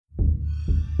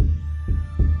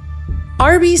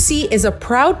RBC is a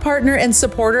proud partner and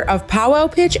supporter of Powwow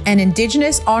Pitch and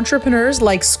Indigenous entrepreneurs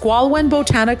like Squalwen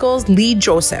Botanical's Lee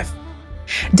Joseph.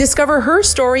 Discover her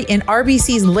story in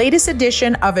RBC's latest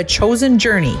edition of A Chosen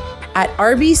Journey at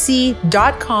rbc.com/A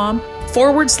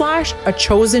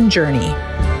Chosen Journey.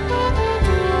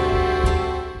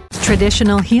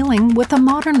 Traditional healing with a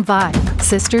modern vibe.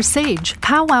 Sister Sage,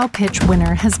 Powwow Pitch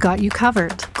winner, has got you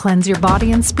covered. Cleanse your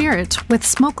body and spirit with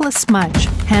smokeless smudge,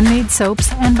 handmade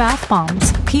soaps and bath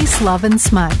bombs. Peace, love, and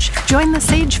smudge. Join the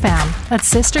Sage fam at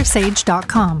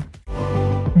sistersage.com.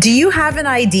 Do you have an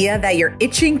idea that you're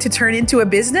itching to turn into a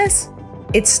business?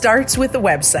 It starts with a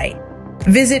website.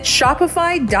 Visit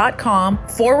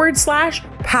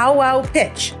shopify.com/powwow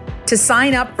pitch to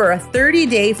sign up for a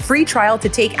 30-day free trial to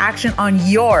take action on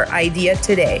your idea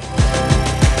today.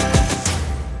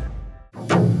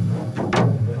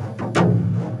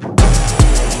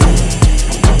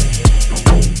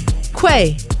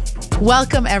 Kwei,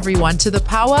 welcome everyone to the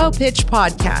Powwow Pitch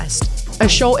Podcast, a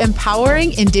show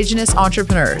empowering Indigenous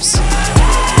entrepreneurs.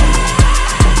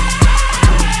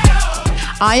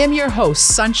 I am your host,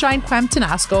 Sunshine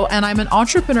Quem-Tenasco, and I'm an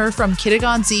entrepreneur from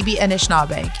Kitigan-Zibi,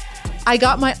 Anishinaabe. I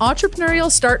got my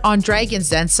entrepreneurial start on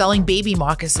Dragon's Den selling baby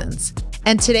moccasins.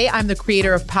 And today I'm the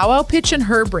creator of Powwow Pitch and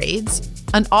Her Braids,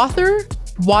 an author,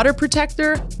 water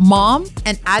protector, mom,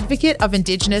 and advocate of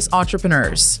Indigenous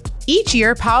entrepreneurs. Each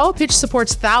year, Powwow Pitch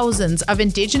supports thousands of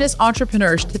Indigenous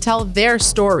entrepreneurs to tell their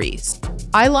stories.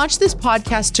 I launched this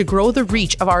podcast to grow the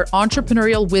reach of our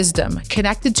entrepreneurial wisdom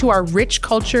connected to our rich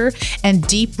culture and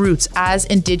deep roots as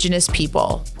Indigenous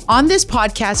people. On this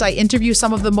podcast, I interview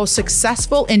some of the most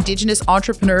successful Indigenous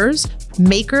entrepreneurs,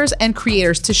 makers, and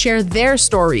creators to share their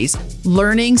stories,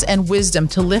 learnings, and wisdom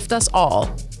to lift us all.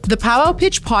 The Powwow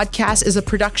Pitch podcast is a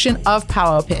production of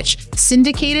Powwow Pitch,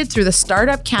 syndicated through the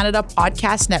Startup Canada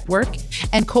Podcast Network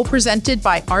and co-presented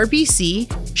by RBC,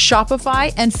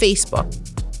 Shopify, and Facebook.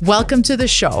 Welcome to the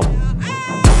show.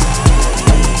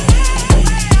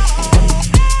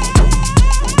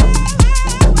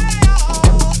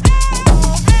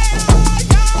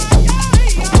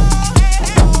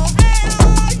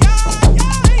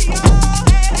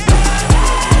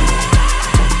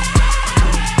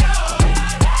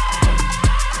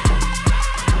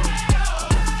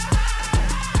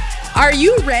 Are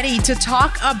you ready to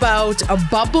talk about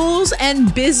bubbles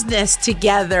and business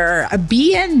together, a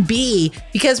B&B?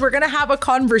 Because we're going to have a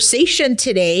conversation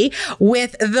today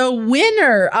with the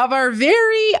winner of our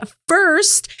very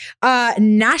first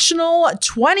National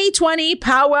 2020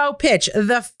 Powwow Pitch,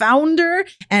 the founder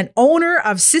and owner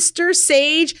of Sister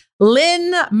Sage,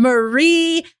 Lynn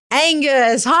Marie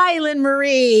Angus. Hi, Lynn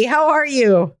Marie. How are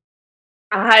you?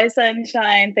 Hi,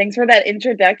 Sunshine. Thanks for that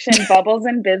introduction. Bubbles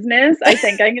in business. I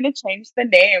think I'm going to change the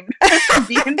name.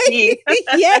 B&B.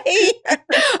 Yay!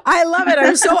 I love it.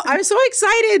 I'm so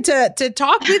excited to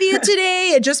talk with you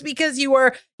today. Just because you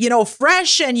are,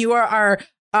 fresh and you are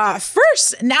our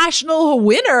first national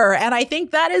winner, and I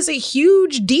think that is a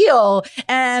huge deal.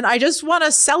 And I just want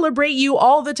to celebrate you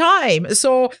all the time.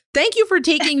 So thank you for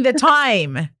taking the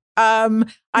time.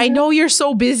 I know you're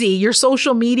so busy. Your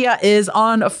social media is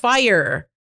on fire.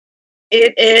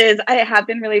 It is. I have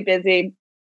been really busy.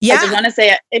 Yeah. I just want to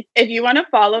say, if you want to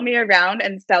follow me around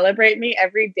and celebrate me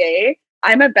every day,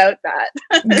 I'm about that.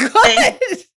 Good.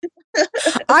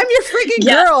 I'm your freaking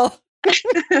girl.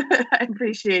 I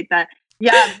appreciate that.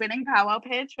 Yeah, winning Powwow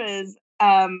Pitch was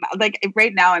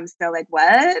right now I'm still like,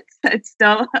 what? It's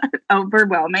still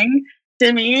overwhelming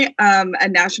to me, a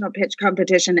national pitch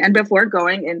competition. And before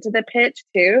going into the pitch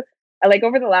too,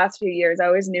 over the last few years, I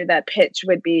always knew that pitching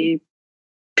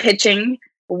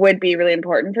would be really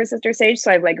important for Sister Sage.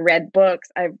 So I've read books,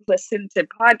 I've listened to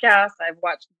podcasts, I've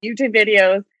watched YouTube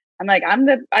videos. I'm like,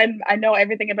 I know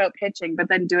everything about pitching, but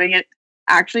then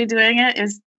actually doing it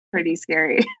is pretty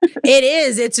scary. It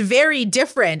is. It's very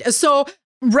different. So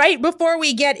right before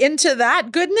we get into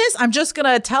that goodness, I'm just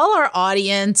going to tell our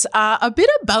audience a bit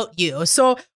about you.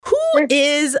 So who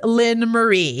is Lynn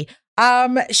Marie?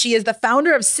 She is the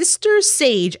founder of Sister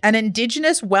Sage, an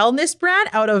Indigenous wellness brand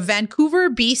out of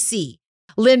Vancouver, BC.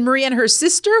 Lynn Marie and her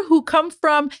sister, who come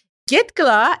from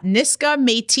Gitgala, Niska,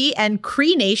 Métis, and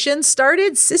Cree Nation,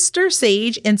 started Sister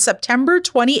Sage in September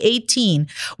 2018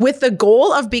 with the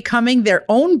goal of becoming their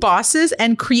own bosses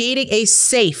and creating a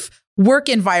safe work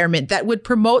environment that would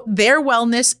promote their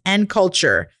wellness and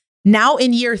culture. Now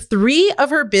in year 3 of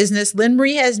her business, Lynn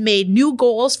Marie has made new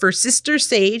goals for Sister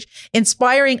Sage,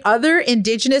 inspiring other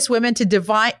Indigenous women to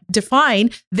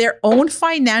define their own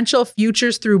financial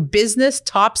futures through business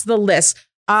tops the list.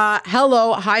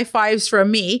 Hello, high fives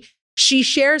from me. She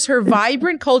shares her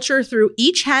vibrant culture through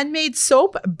each handmade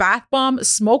soap, bath bomb,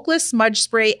 smokeless smudge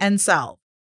spray, and salve.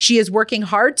 She is working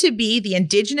hard to be the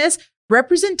Indigenous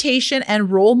representation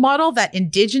and role model that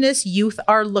Indigenous youth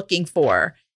are looking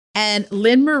for. And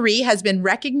Lynn Marie has been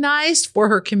recognized for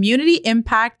her community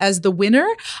impact as the winner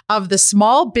of the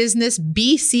Small Business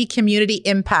BC Community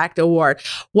Impact Award.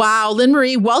 Wow, Lynn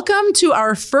Marie, welcome to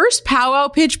our first Powwow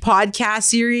Pitch podcast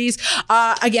series.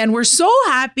 Again, we're so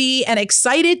happy and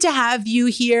excited to have you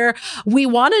here. We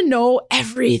want to know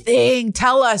everything.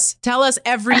 Tell us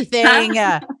everything.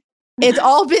 It's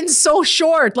all been so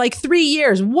short, like 3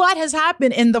 years. What has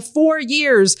happened in the 4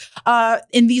 years,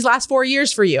 in these last 4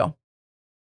 years for you?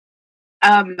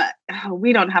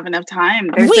 We don't have enough time.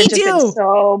 There's been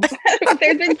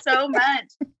so much.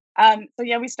 So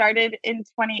yeah, we started in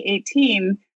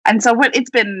 2018. And so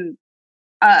it's been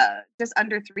just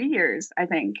under 3 years, I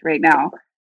think, right now.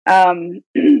 And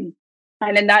in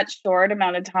that short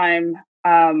amount of time,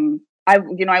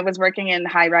 I was working in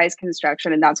high-rise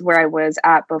construction, and that's where I was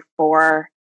at before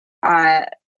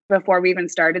we even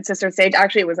started Sister Sage.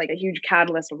 Actually, it was like a huge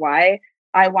catalyst why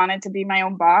I wanted to be my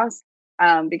own boss.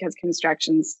 Because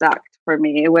construction sucked for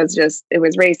me. It was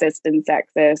racist and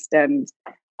sexist. And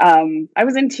I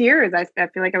was in tears. I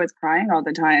feel like I was crying all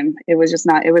the time. It was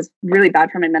really bad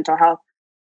for my mental health.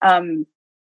 And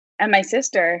my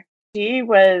sister, she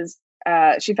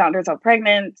found herself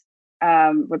pregnant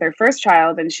with her first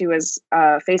child, and she was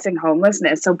facing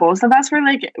homelessness. So both of us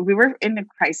we were in a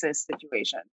crisis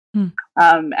situation.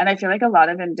 And I feel like a lot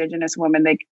of Indigenous women,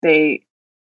 they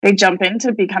jump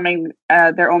into becoming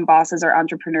their own bosses or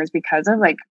entrepreneurs because of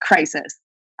crisis,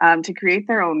 to create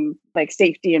their own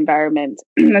safety environment.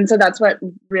 And so that's what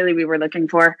really we were looking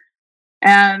for.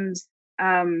 And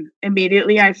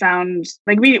immediately I found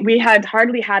we had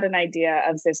hardly had an idea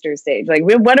of Sister Sage.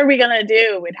 What are we gonna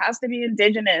do? It has to be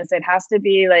Indigenous. It has to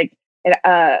be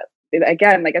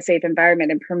again, a safe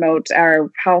environment and promote our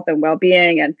health and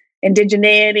well-being and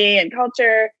indigeneity and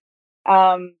culture.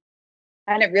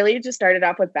 And it really just started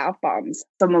off with bath bombs.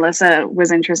 So Melissa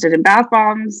was interested in bath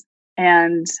bombs,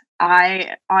 and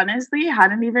I honestly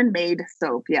hadn't even made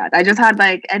soap yet. I just had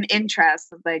an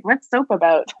interest of what's soap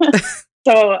about?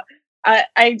 So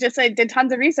I did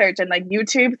tons of research and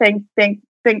YouTube, thank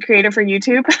creative for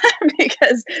YouTube,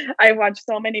 because I watched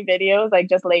so many videos,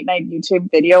 just late night YouTube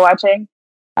video watching.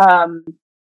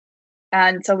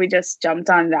 And so we just jumped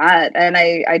on that, and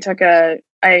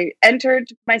I entered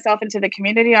myself into the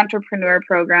Community Entrepreneur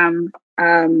Program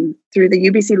through the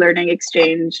UBC Learning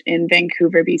Exchange in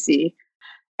Vancouver, BC.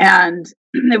 And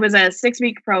it was a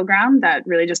 6-week program that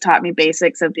really just taught me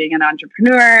basics of being an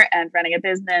entrepreneur and running a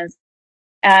business.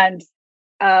 And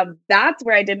that's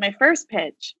where I did my first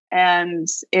pitch. And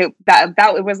it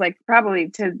was probably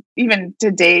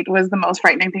to date was the most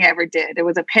frightening thing I ever did. It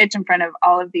was a pitch in front of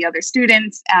all of the other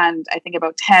students and I think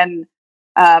about 10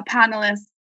 panelists.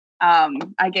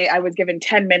 I was given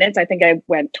 10 minutes. I think I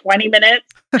went 20 minutes.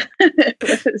 It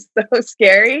was so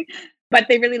scary, but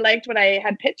they really liked what I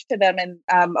had pitched to them and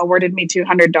awarded me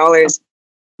 $200.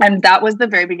 And that was the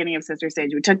very beginning of Sister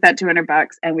Sage. We took that $200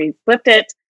 and we flipped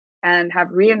it and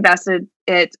have reinvested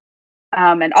it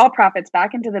and all profits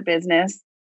back into the business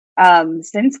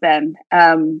since then.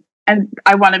 And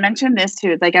I want to mention this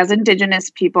too, as Indigenous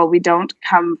people, we don't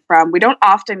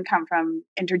often come from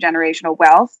intergenerational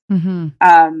wealth. Mm-hmm.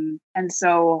 And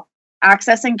so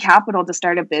accessing capital to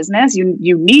start a business, you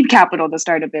need capital to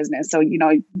start a business. So,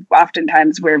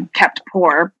 oftentimes we're kept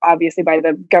poor, obviously by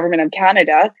the government of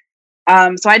Canada.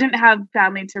 So I didn't have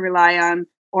family to rely on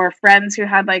or friends who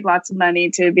had lots of money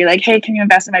to be hey, can you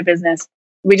invest in my business?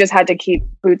 We just had to keep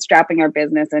bootstrapping our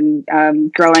business and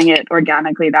growing it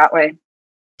organically that way.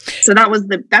 So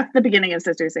that's the beginning of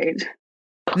Sister Sage.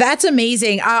 That's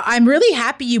amazing. I'm really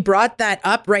happy you brought that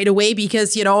up right away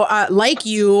because, like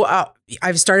you,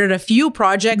 I've started a few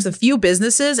projects, a few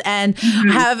businesses, and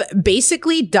have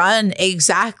basically done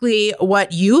exactly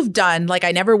what you've done.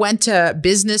 I never went to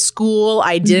business school.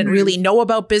 I didn't really know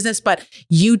about business, but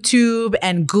YouTube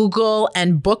and Google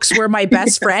and books were my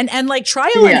best friend, and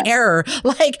trial and error.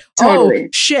 Totally. Oh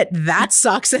shit, that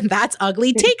sucks and that's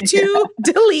ugly. Take 2,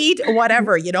 delete,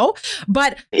 whatever,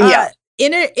 But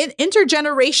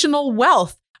intergenerational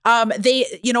wealth.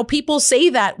 People say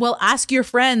that, well, ask your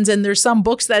friends. And there's some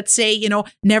books that say,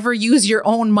 never use your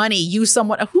own money, use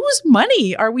someone whose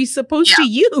money are we supposed to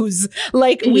use?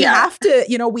 We have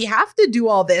to do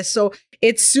all this. So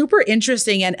it's super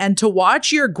interesting and to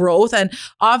watch your growth. And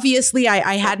obviously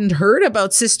I hadn't heard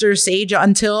about Sister Sage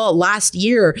until last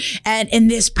year. And in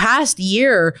this past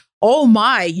year, oh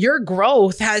my, your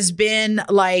growth has been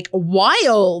like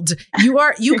wild.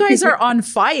 You guys are on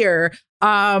fire.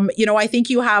 I think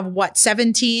you have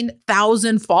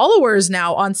 17,000 followers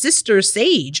now on Sister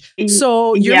Sage.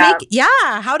 So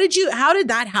how did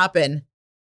that happen?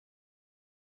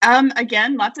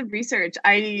 Again, lots of research.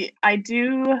 I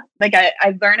learn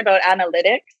about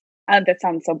analytics. That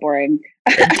sounds so boring.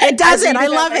 It doesn't. I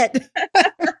love it.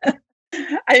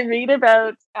 I read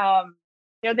about,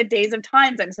 the days of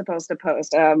times I'm supposed to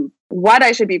post, what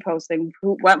I should be posting,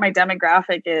 what my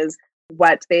demographic is,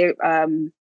 the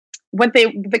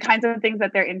kinds of things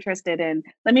that they're interested in.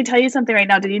 Let me tell you something right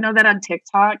now. Did you know that on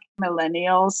TikTok,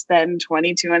 millennials spend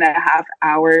 22 and a half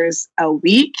hours a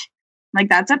week? Like,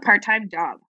 that's a part-time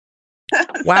job.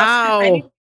 Wow. I need to go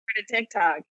to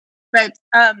TikTok. But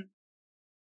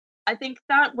I think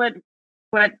that what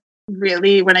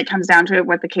really, when it comes down to it,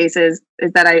 what the case is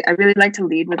that I really like to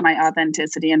lead with my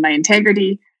authenticity and my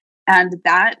integrity. And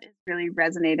that is really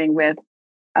resonating with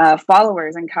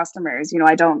followers and customers.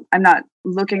 I'm not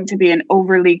looking to be an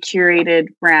overly curated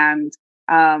brand.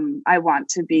 I want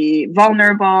to be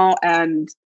vulnerable and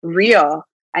real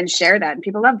and share that. And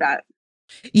people love that.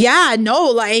 Yeah, no,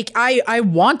 like I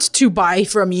want to buy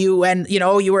from you, and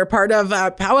you were part of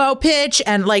Powwow Pitch,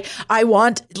 and like I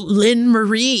want Lynn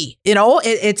Marie.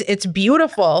 It's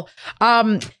beautiful.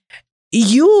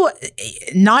 You,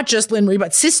 not just Lynn Marie,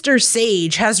 but Sister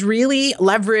Sage has really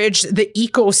leveraged the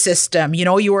ecosystem.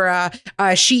 You were a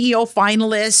CEO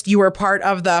finalist. You were part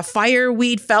of the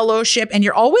Fireweed Fellowship, and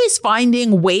you're always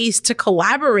finding ways to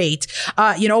collaborate,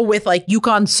 with like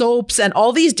Yukon Soaps and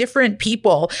all these different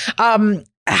people.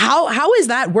 How is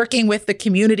that working with the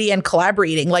community and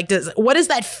collaborating? Like, what does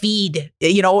that feed?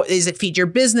 Is it feed your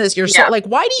business, like,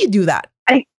 why do you do that?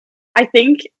 I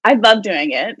think I love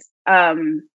doing it.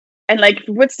 And like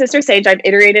with Sister Sage, I've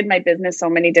iterated my business so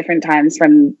many different times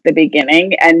from the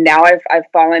beginning. And now I've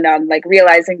fallen on like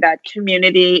realizing that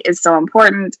community is so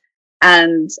important.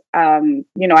 And,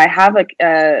 I have like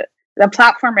a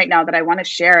platform right now that I want to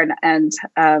share and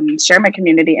share my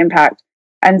community impact.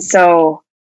 And so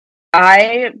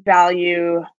I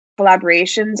value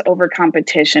collaborations over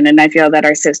competition. And I feel that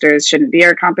our sisters shouldn't be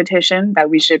our competition, that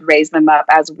we should raise them up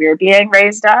as we're being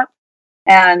raised up.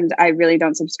 And I really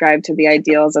don't subscribe to the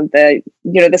ideals of the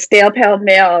stale pale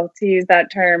male, to use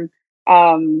that term,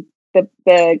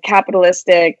 the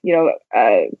capitalistic,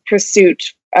 pursuit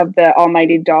of the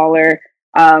almighty dollar.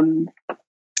 Like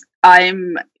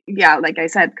I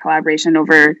said, collaboration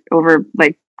over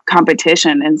like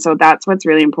competition. And so that's what's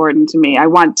really important to me. I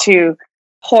want to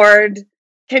hoard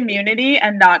community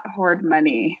and not hoard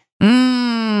money.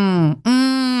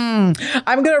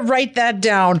 I'm going to write that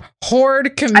down.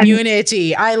 Hoard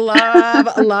community. I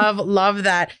love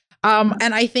that.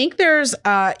 And I think there's,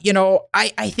 I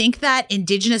think that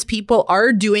Indigenous people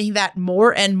are doing that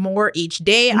more and more each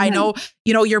day. Mm-hmm. I know,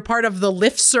 you're part of the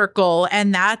Lift Circle,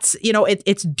 and that's,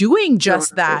 it's doing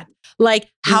just that. Like,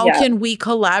 how can we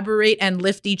collaborate and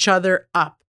lift each other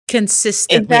up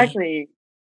consistently? Exactly.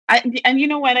 And you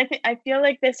know what? I feel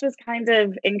like this was kind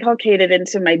of inculcated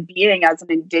into my being as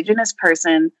an Indigenous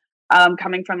person,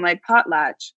 coming from like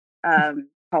potlatch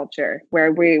culture,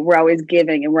 where we're always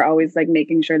giving and we're always like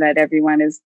making sure that everyone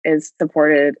is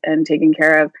supported and taken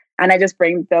care of. And I just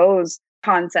bring those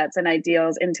concepts and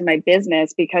ideals into my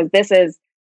business, because this is,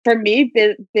 for me,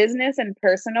 business and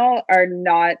personal are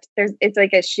not, it's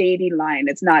like a shady line.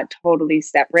 It's not totally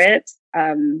separate.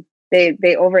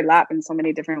 They overlap in so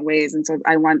many different ways. And so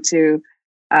I want to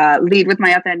lead with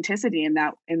my authenticity in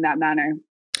that manner.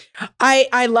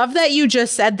 I love that you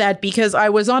just said that, because I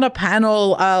was on a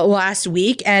panel last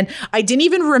week, and I didn't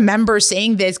even remember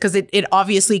saying this because it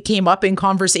obviously came up in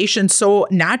conversation so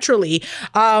naturally.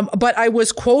 But I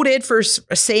was quoted for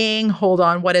saying, hold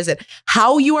on, what is it?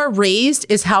 How you are raised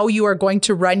is how you are going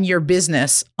to run your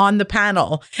business, on the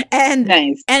panel. And,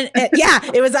 nice. and yeah,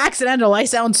 it was accidental. I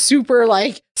sound super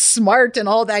like smart and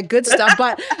all that good stuff,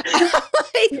 but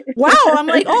I'm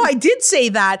like, oh, I did say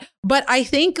that. But I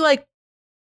think like,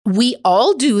 we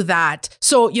all do that.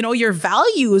 So, your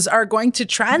values are going to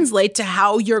translate to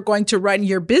how you're going to run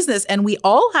your business. And we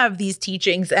all have these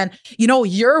teachings, and,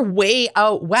 you're way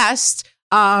out west.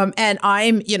 And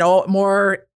I'm,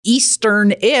 more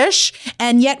Eastern-ish.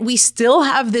 And yet we still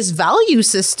have this value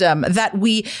system that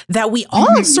we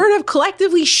all sort of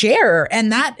collectively share.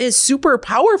 And that is super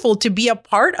powerful to be a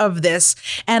part of this.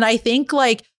 And I think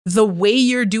like, the way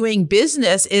you're doing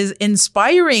business is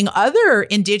inspiring other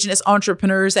Indigenous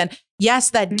entrepreneurs, and yes,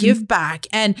 that give back,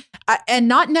 and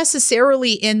not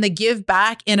necessarily in the give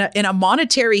back in a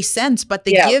monetary sense, but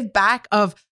the give back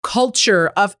of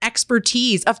culture, of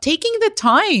expertise, of taking the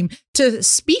time to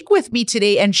speak with me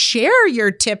today and share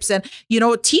your tips and,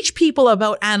 teach people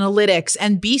about analytics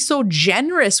and be so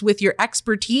generous with your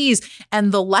expertise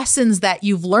and the lessons that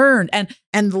you've learned and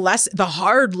the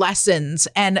hard lessons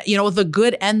and, the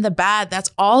good and the bad.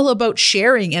 That's all about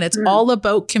sharing, and it's all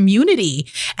about community.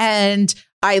 And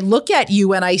I look at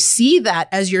you and I see that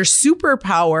as your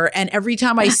superpower. And every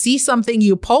time I see something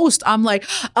you post, I'm like,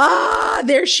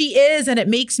 there she is. And it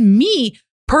makes me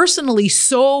personally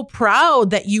so proud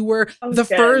that you were the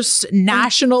first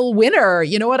national winner.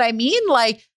 You know what I mean?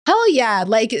 Like, hell yeah.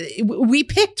 Like, we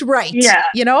picked right. Yeah.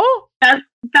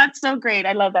 That's so great.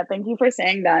 I love that. Thank you for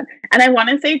saying that. And I want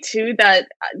to say too that,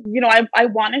 I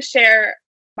want to share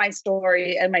my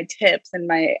story and my tips and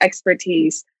my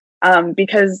expertise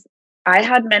because I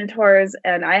had mentors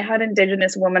and I had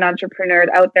Indigenous women entrepreneurs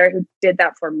out there who did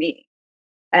that for me.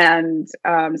 And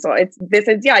so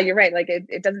you're right. Like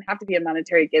it doesn't have to be a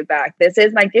monetary give back. This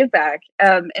is my give back.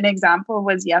 An example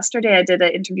was yesterday I did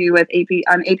an interview with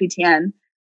APTN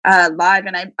live,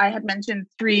 and I had mentioned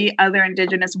 3 other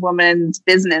Indigenous women's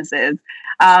businesses.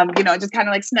 Just kind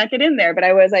of like snuck it in there. But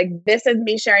I was like, this is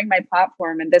me sharing my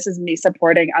platform, and this is me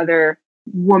supporting other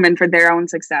women for their own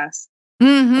success.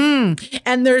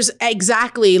 And there's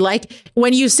exactly like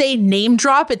when you say name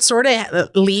drop, it sort of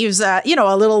leaves a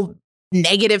little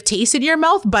negative taste in your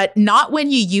mouth, but not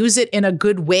when you use it in a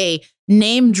good way.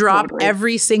 Name drop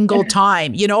every single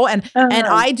time, and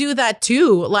I do that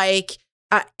too. Like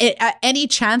any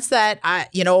chance that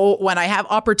when I have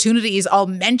opportunities, I'll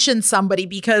mention somebody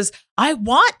because I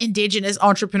want Indigenous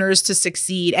entrepreneurs to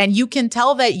succeed, and you can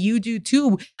tell that you do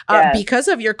too because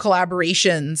of your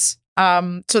collaborations.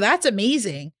 So that's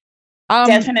amazing.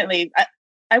 Definitely.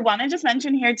 I want to just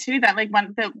mention here too that like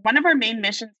one of our main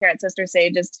missions here at Sister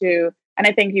Sage is to, and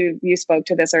I think you spoke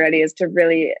to this already, is to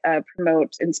really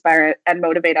promote, inspire, and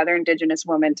motivate other Indigenous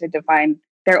women to define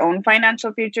their own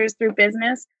financial futures through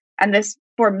business. And this,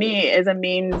 for me, is a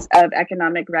means of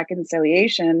economic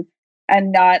reconciliation,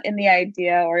 and not in the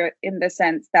idea or in the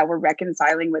sense that we're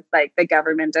reconciling with like the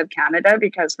government of Canada,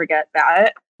 because forget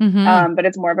that. But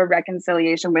it's more of a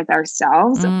reconciliation with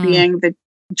ourselves, being the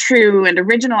true and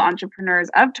original entrepreneurs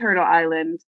of Turtle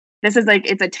Island. This is like,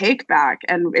 it's a take back,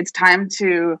 and it's time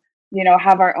to,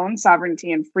 have our own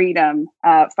sovereignty and freedom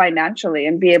financially,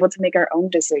 and be able to make our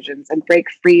own decisions and break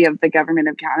free of the government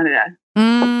of Canada.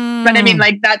 But I mean,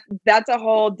 like that's a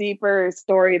whole deeper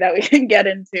story that we can get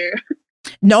into.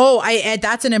 No,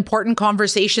 that's an important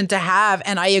conversation to have.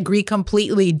 And I agree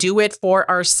completely. Do it for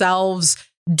ourselves.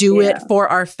 Do it for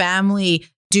our family,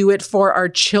 do it for our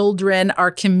children,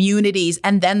 our communities,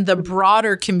 and then the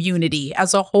broader community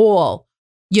as a whole,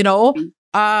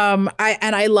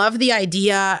 I love the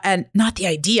idea, and not the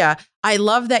idea. I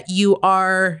love that you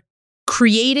are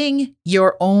creating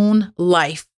your own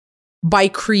life by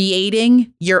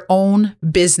creating your own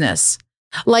business.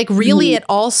 Like really, it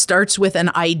all starts with an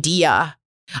idea.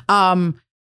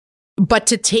 But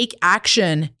to take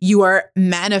action, you are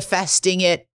manifesting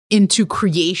it into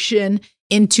creation,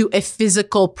 into a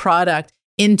physical product,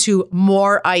 into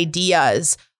more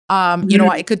ideas.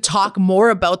 I could talk more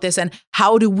about this and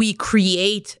how do we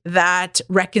create that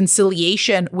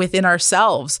reconciliation within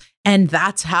ourselves? And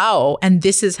that's how, and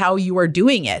this is how you are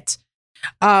doing it.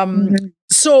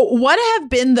 So what have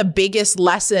been the biggest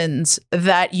lessons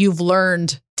that you've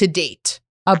learned to date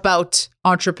about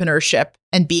entrepreneurship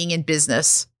and being in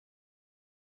business?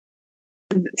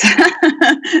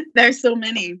 There's so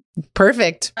many.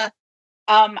 Perfect.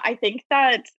 I think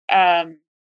that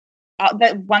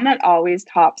that one that always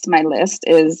tops my list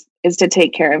is to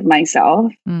take care of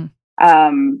myself.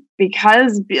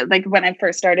 Because like when I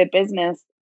first started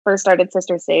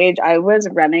Sister Sage, I was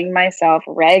running myself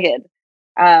ragged.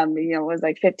 It was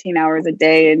like 15 hours a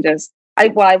day, and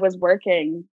I was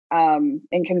working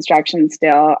in construction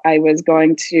still. I was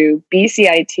going to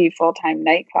BCIT full-time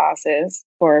night classes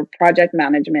for project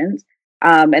management.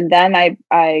 And then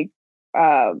I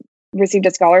received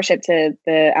a scholarship to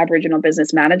the Aboriginal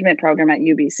Business Management program at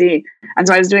UBC. And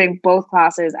so I was doing both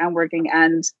classes and working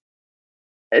and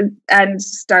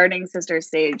starting Sister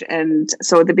Sage. And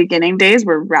so the beginning days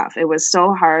were rough. It was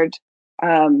so hard.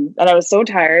 And I was so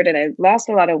tired, and I lost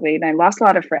a lot of weight, and I lost a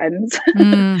lot of friends.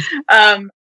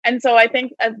 And so I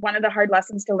think one of the hard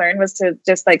lessons to learn was to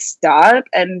just like stop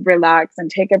and relax and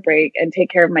take a break and take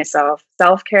care of myself.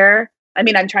 Self-care. I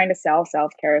mean, I'm trying to sell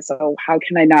self-care, so how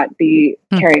can I not be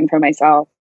caring for myself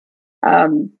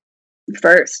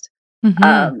first?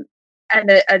 And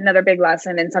another big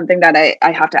lesson, and something that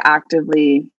I have to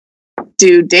actively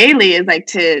do daily is like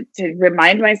to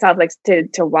remind myself, like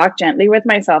to walk gently with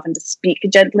myself and to speak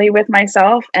gently with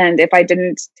myself. And if I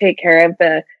didn't take care of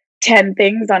the 10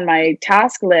 things on my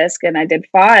task list and I did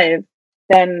 5,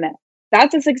 then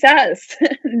that's a success.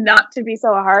 Not to be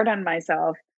so hard on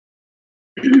myself.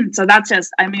 So that's just,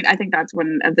 I mean, I think that's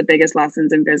one of the biggest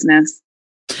lessons in business.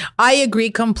 I agree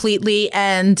completely.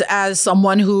 And as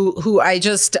someone who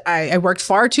I worked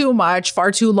far too much,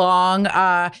 far too long,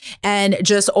 and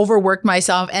just overworked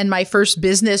myself, and my first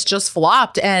business just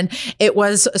flopped. And it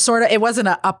was it wasn't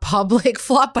a public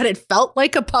flop, but it felt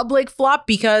like a public flop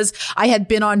because I had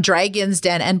been on Dragon's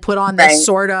Den and put on this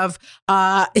sort of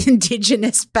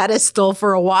Indigenous pedestal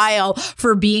for a while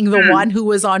for being the one who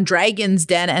was on Dragon's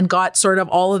Den and got sort of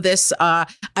all of this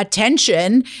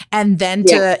attention, and then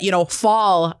to,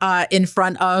 fall in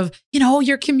front of,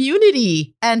 your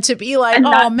community and to be like,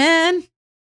 oh man.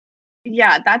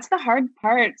 Yeah, that's the hard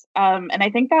part. And I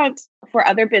think that for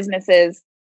other businesses,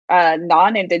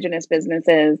 non-Indigenous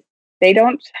businesses, they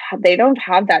don't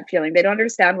have that feeling. They don't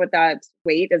understand what that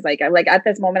weight is like. Like at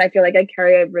this moment, I feel like I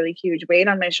carry a really huge weight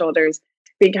on my shoulders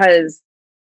because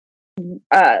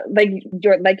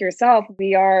like yourself,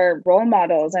 we are role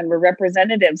models and we're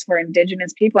representatives for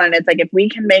Indigenous people. And it's like, if we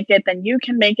can make it, then you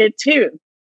can make it too.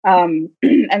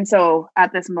 And so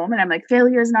at this moment, I'm like,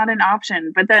 failure is not an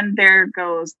option. But then there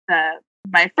goes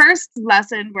my first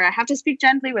lesson where I have to speak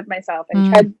gently with myself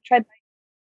and tread.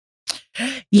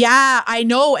 Yeah, I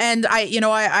know. And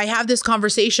I have this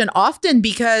conversation often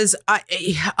because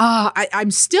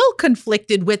I'm still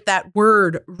conflicted with that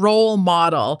word role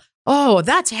model. Oh,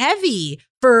 that's heavy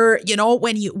for,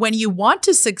 when you want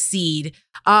to succeed.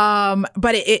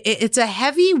 But it's a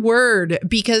heavy word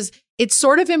because it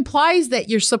sort of implies that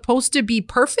you're supposed to be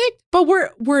perfect, but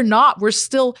we're not. We're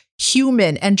still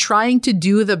human and trying to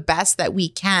do the best that we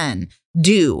can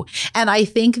do. And I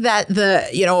think that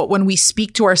when we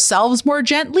speak to ourselves more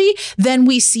gently, then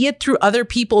we see it through other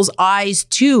people's eyes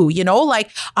too. Like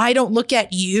I don't look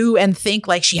at you and think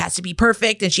like she has to be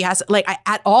perfect and she has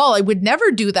at all. I would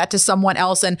never do that to someone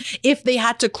else. And if they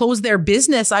had to close their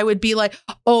business, I would be like,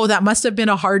 oh, that must have been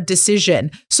a hard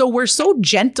decision. So we're so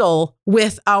gentle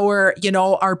with our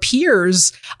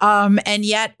peers. And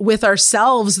yet with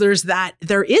ourselves, there is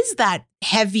that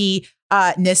heavy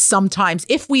sometimes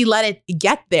if we let it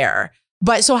get there.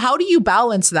 But so how do you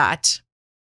balance that?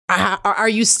 Are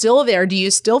you still there? Do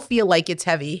you still feel like it's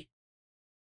heavy?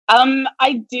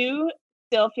 I do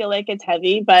still feel like it's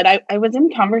heavy, but I was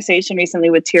in conversation recently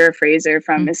with Tira Fraser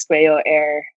from Esqueo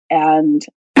Air, and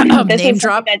this name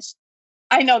drop.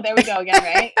 I know, there we go again,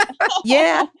 right?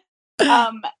 Yeah.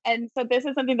 And so this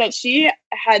is something that she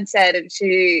had said, and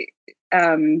she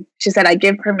said, I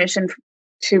give permission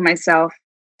to myself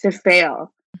to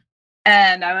fail.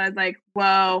 And I was like,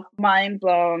 whoa, mind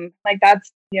blown. Like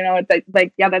that's, it's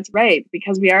like, yeah, that's right.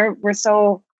 Because we're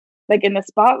so like in the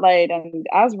spotlight and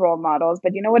as role models,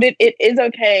 but you know what, it is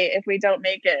okay if we don't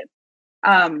make it.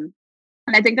 And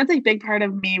I think that's a big part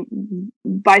of me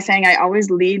by saying I always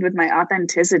lead with my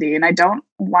authenticity, and I don't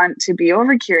want to be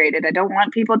over curated. I don't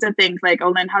want people to think like, oh,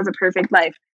 Lynn has a perfect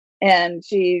life and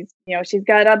she's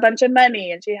got a bunch of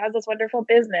money and she has this wonderful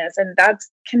business. And that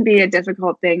can be a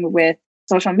difficult thing with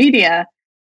social media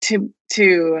to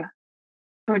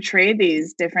portray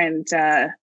these different,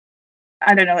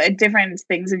 different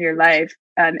things in your life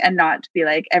and not be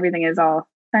like, everything is all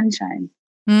sunshine.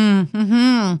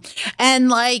 Mm-hmm. And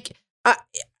like,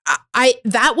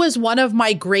 that was one of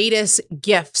my greatest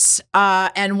gifts.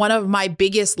 And one of my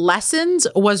biggest lessons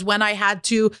was when I had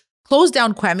to close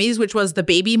down Quemmy's, which was the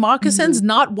baby moccasins,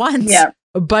 not once,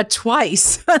 but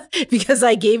twice, because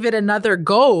I gave it another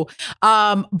go.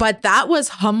 But that was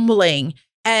humbling.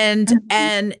 And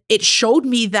it showed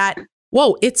me that,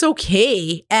 whoa, it's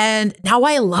okay. And now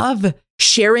I love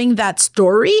sharing that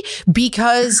story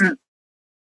because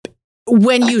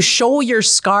when you show your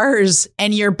scars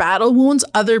and your battle wounds,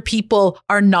 other people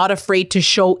are not afraid to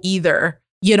show either.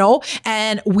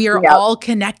 And we are all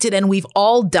connected and we've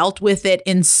all dealt with it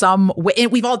in some way.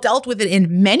 And we've all dealt with it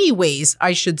in many ways,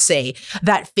 I should say,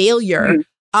 that failure.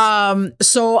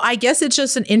 So I guess it's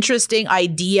just an interesting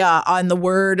idea on the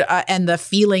word and the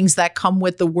feelings that come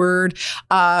with the word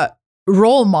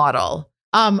role model.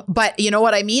 But you know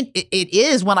what I mean? It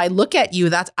is, when I look at you,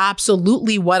 that's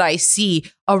absolutely what I see,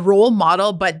 a role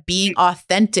model, but being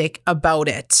authentic about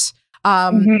it.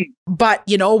 But,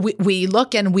 we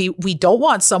look and we don't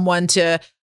want someone to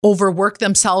overwork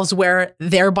themselves where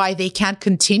thereby they can't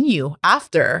continue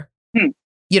after,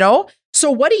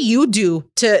 So what do you do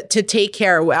to take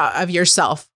care of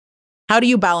yourself? How do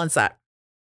you balance that?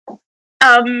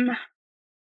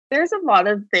 there's a lot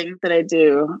of things that I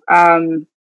do. I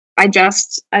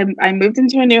moved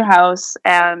into a new house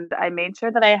and I made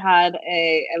sure that I had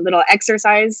a little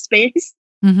exercise space.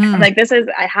 I'm Mm-hmm. like,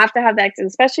 I have to have that,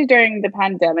 especially during the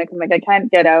pandemic. I'm like, I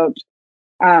can't get out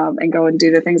and go and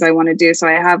do the things I want to do. So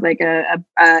I have like a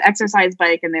exercise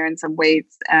bike in there and some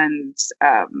weights and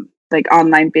like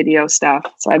online video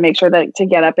stuff. So I make sure that to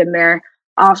get up in there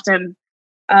often.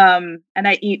 And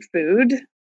I eat food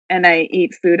and I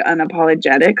eat food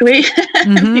unapologetically because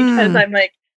Mm-hmm. I'm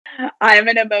like, I'm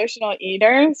an emotional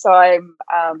eater. So I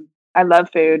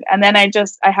love food. And then I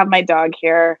have my dog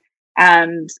here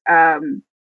and,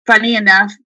 funny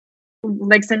enough,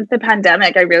 like since the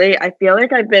pandemic, I feel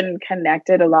like I've been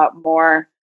connected a lot more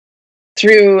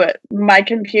through my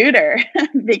computer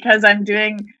because I'm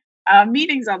doing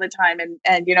meetings all the time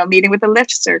and meeting with the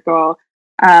Lift Circle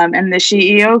and the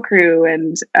CEO crew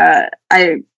and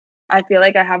I feel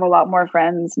like I have a lot more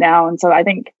friends now and so I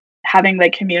think having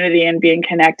like community and being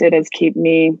connected has keeping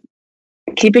me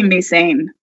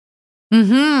sane.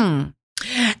 Mm-hmm.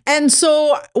 And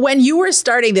so when you were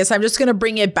starting this, I'm just going to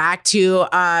bring it back to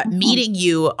meeting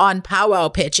you on Powwow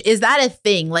Pitch. Is that a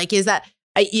thing? Like, is that,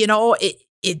 do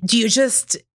you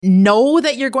just know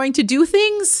that you're going to do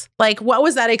things? Like, what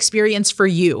was that experience for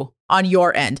you on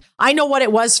your end? I know what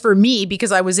it was for me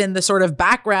because I was in the sort of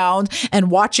background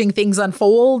and watching things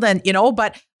unfold and,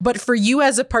 but for you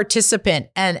as a participant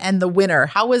and the winner,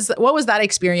 what was that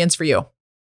experience for you?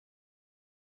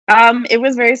 It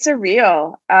was very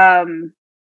surreal.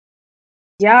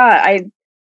 Yeah,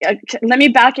 let me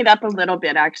back it up a little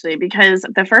bit actually, because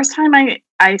the first time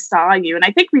I saw you, and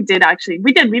I think we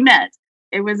met.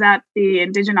 It was at the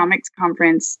Indigenomics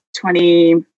conference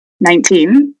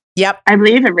 2019, Yep. I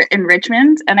believe, in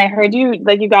Richmond. And I heard you,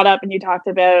 like, you got up and you talked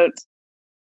about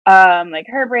like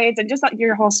her braids and just like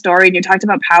your whole story, and you talked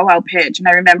about Powwow Pitch. And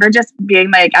I remember just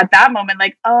being like, at that moment,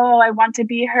 like, oh, I want to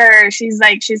be her. She's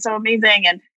so amazing.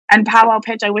 And Powwow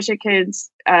Pitch, I wish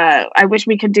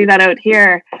we could do that out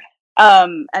here.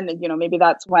 And maybe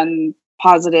that's one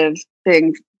positive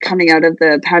thing coming out of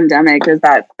the pandemic is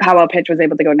that Powwow Pitch was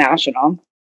able to go national.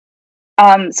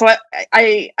 So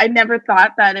I never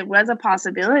thought that it was a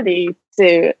possibility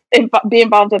to be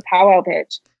involved with Powwow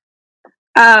Pitch.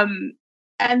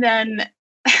 And then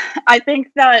I think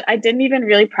that I didn't even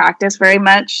really practice very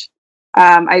much.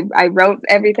 I wrote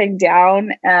everything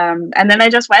down, and then I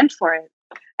just went for it.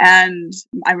 And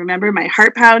I remember my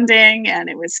heart pounding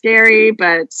and it was scary,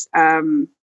 but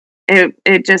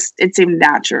it seemed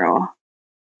natural.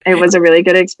 It was a really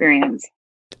good experience.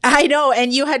 I know.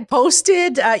 And you had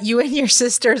posted you and your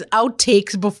sister's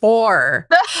outtakes before.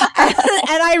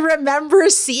 and I remember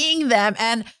seeing them.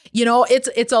 And,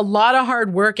 it's a lot of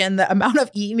hard work and the amount of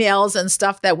emails and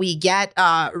stuff that we get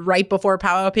right before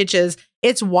Powwow Pitches,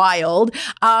 it's wild.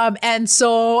 And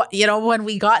so, when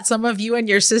we got some of you and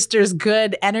your sister's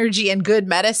good energy and good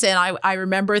medicine, I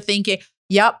remember thinking,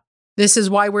 yep, this is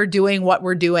why we're doing what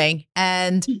we're doing.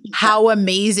 And how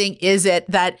amazing is it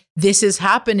that this is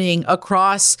happening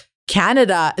across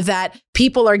Canada, that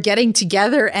people are getting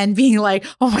together and being like,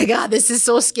 oh my God, this is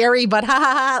so scary, but ha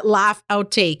ha ha, laugh,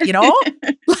 outtake,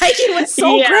 like it was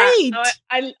so great. No,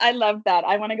 I love that.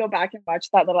 I want to go back and watch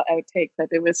that little outtake, but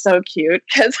it was so cute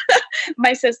because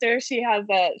my sister, she has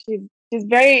she has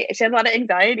a lot of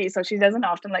anxiety, so she doesn't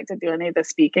often like to do any of the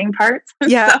speaking parts.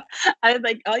 Yeah. So I was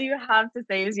like, all you have to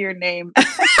say is your name.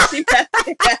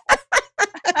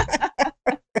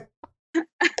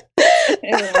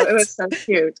 It was so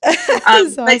cute.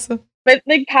 That's awesome. But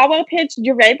like Powwow Pitch,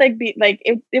 you're right.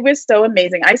 It was so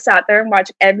amazing. I sat there and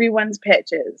watched everyone's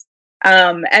pitches,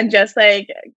 and just like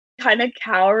kind of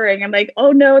cowering. I'm like,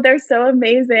 oh no, they're so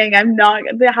amazing. I'm not.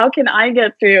 How can I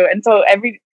get through? And so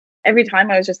every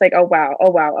time I was just like, oh wow, oh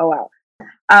wow, oh wow.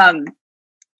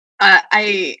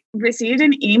 I received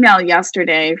an email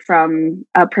yesterday from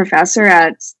a professor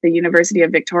at the University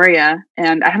of Victoria,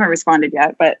 and I haven't responded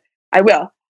yet, but I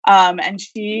will. And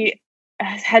she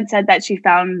had said that she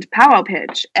found Powwow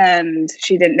Pitch and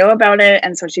she didn't know about it.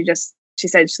 And so she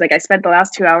said, she's like, I spent the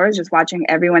last 2 hours just watching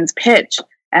everyone's pitch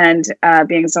and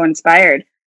being so inspired.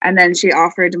 And then she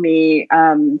offered me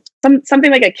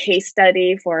something like a case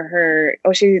study for her.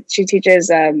 Oh, she teaches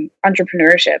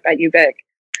entrepreneurship at UVic.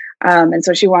 And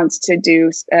so she wants to do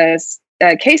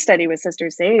a case study with Sister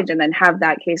Sage and then have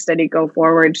that case study go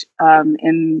forward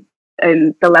in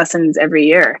the lessons every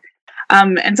year.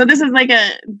 And so this is like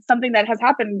something that has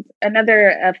happened,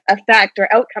 another effect or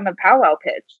outcome of Powwow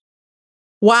Pitch.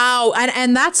 Wow.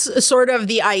 And that's sort of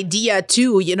the idea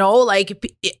too,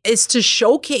 like is to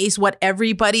showcase what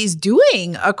everybody's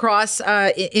doing across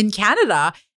in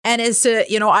Canada. And is to,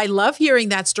 I love hearing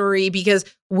that story because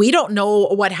we don't know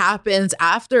what happens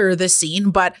after the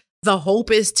scene, but the hope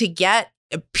is to get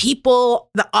people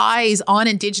the eyes on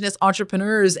Indigenous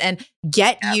entrepreneurs and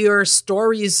get your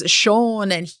stories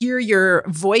shown and hear your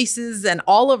voices and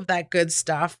all of that good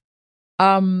stuff.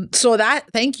 So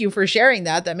thank you for sharing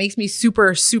that. That makes me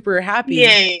super, super happy.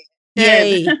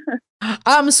 Yay.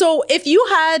 So if you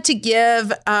had to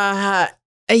give a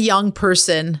young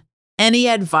person any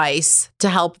advice to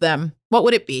help them, what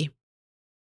would it be?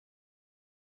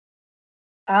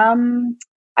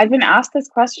 I've been asked this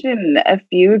question a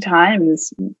few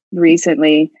times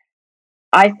recently.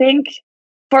 I think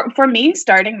for me,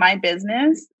 starting my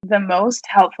business, the most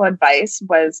helpful advice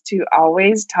was to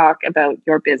always talk about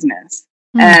your business.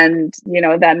 And,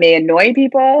 that may annoy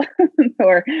people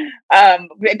or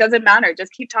it doesn't matter.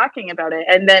 Just keep talking about it.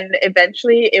 And then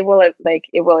eventually it will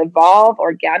evolve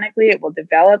organically. It will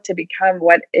develop to become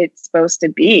what it's supposed to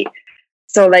be.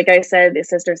 So like I said,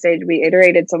 Sister Sage, we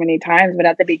iterated so many times, but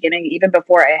at the beginning, even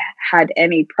before I had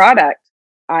any product,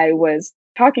 I was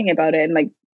talking about it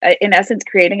and in essence,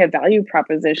 creating a value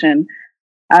proposition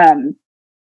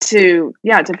to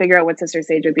figure out what Sister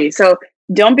Sage would be. So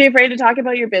don't be afraid to talk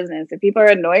about your business. If people are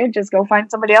annoyed, just go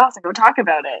find somebody else and go talk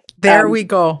about it. There we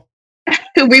go.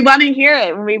 We want to hear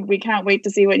it. We can't wait to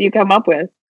see what you come up with.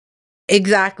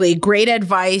 Exactly. Great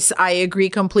advice. I agree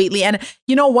completely. And,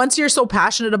 once you're so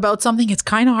passionate about something, it's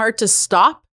kind of hard to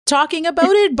stop talking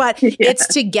about it, but it's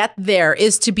to get there,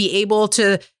 is to be able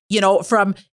to,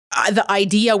 from the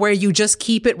idea where you just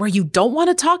keep it where you don't want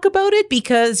to talk about it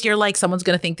because you're like, someone's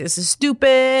going to think this is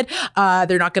stupid.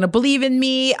 They're not going to believe in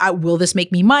me. Will this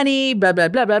make me money? Blah, blah,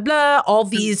 blah, blah, blah. All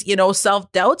these,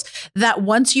 self-doubts that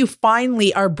once you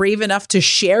finally are brave enough to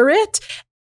share it,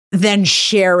 then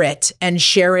share it and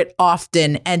share it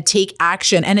often and take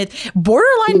action. And it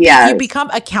borderline, you become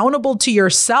accountable to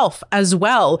yourself as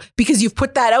well, because you've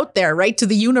put that out there, right? To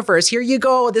the universe. Here you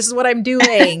go. This is what I'm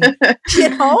doing.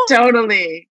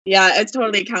 Totally. Yeah, it's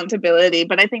totally accountability.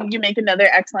 But I think you make another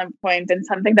excellent point, and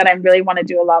something that I really want to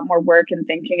do a lot more work and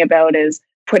thinking about is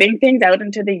putting things out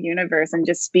into the universe and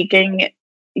just speaking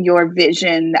your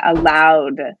vision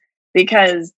aloud,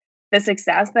 because the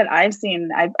success that I've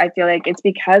seen, I feel like it's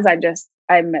because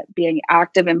I'm being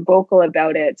active and vocal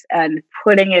about it and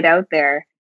putting it out there.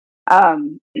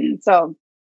 So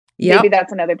maybe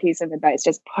that's another piece of advice.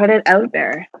 Just put it out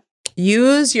there.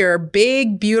 Use your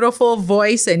big, beautiful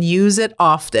voice and use it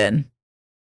often.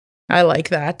 I like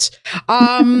that.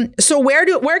 So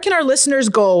where can our listeners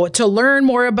go to learn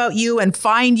more about you and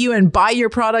find you and buy your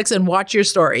products and watch your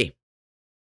story?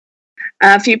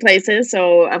 A few places.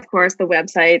 So, of course, the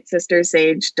website,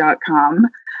 sistersage.com.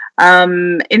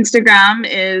 Instagram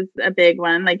is a big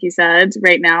one, like you said,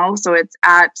 right now. So it's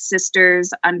at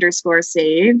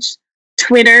sisters_sage.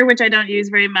 Twitter, which I don't use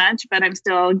very much, but I'm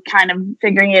still kind of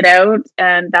figuring it out.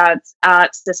 And that's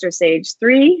at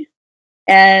sistersage3.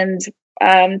 And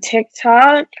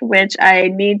TikTok, which I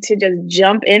need to just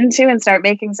jump into and start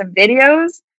making some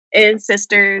videos, is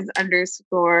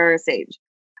sisters_sage.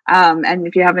 And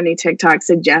if you have any TikTok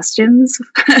suggestions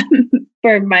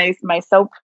for my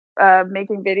soap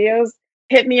making videos,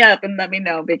 hit me up and let me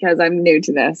know, because I'm new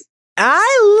to this.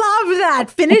 I love that.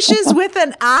 Finishes with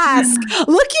an ask.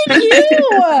 Look at you.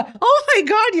 Oh my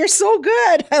God, you're so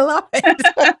good. I love it.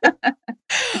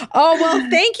 Oh, well,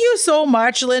 thank you so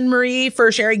much, Lynn Marie, for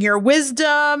sharing your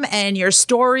wisdom and your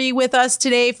story with us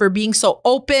today, for being so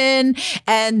open.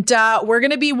 And we're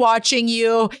going to be watching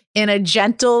you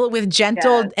with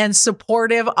gentle and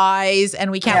supportive eyes.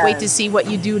 And we can't wait to see what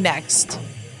you do next.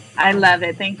 I love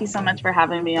it. Thank you so much for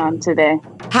having me on today.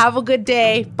 Have a good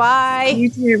day. Bye. You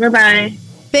too. Bye-bye.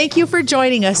 Thank you for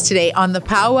joining us today on the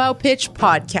Powwow Pitch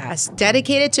podcast,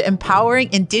 dedicated to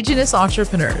empowering Indigenous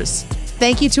entrepreneurs.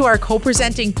 Thank you to our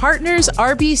co-presenting partners,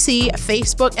 RBC,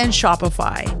 Facebook, and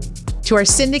Shopify. To our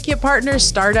syndicate partners,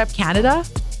 Startup Canada.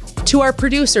 To our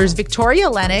producers, Victoria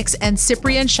Lennox and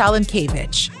Cyprian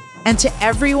Shalankevich. And to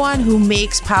everyone who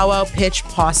makes Powwow Pitch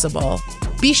possible.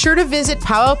 Be sure to visit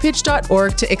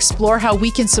powwowpitch.org to explore how we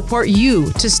can support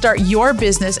you to start your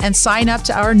business, and sign up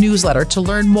to our newsletter to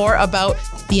learn more about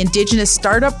the Indigenous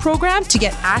Startup Program to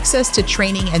get access to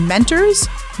training and mentors,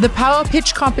 the Powwow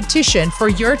Pitch competition for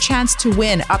your chance to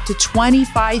win up to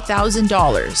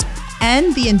 $25,000,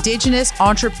 and the Indigenous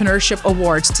Entrepreneurship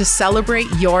Awards to celebrate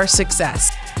your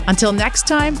success. Until next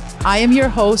time, I am your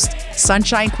host,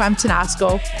 Sunshine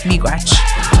Quemtenasco. Miigwech.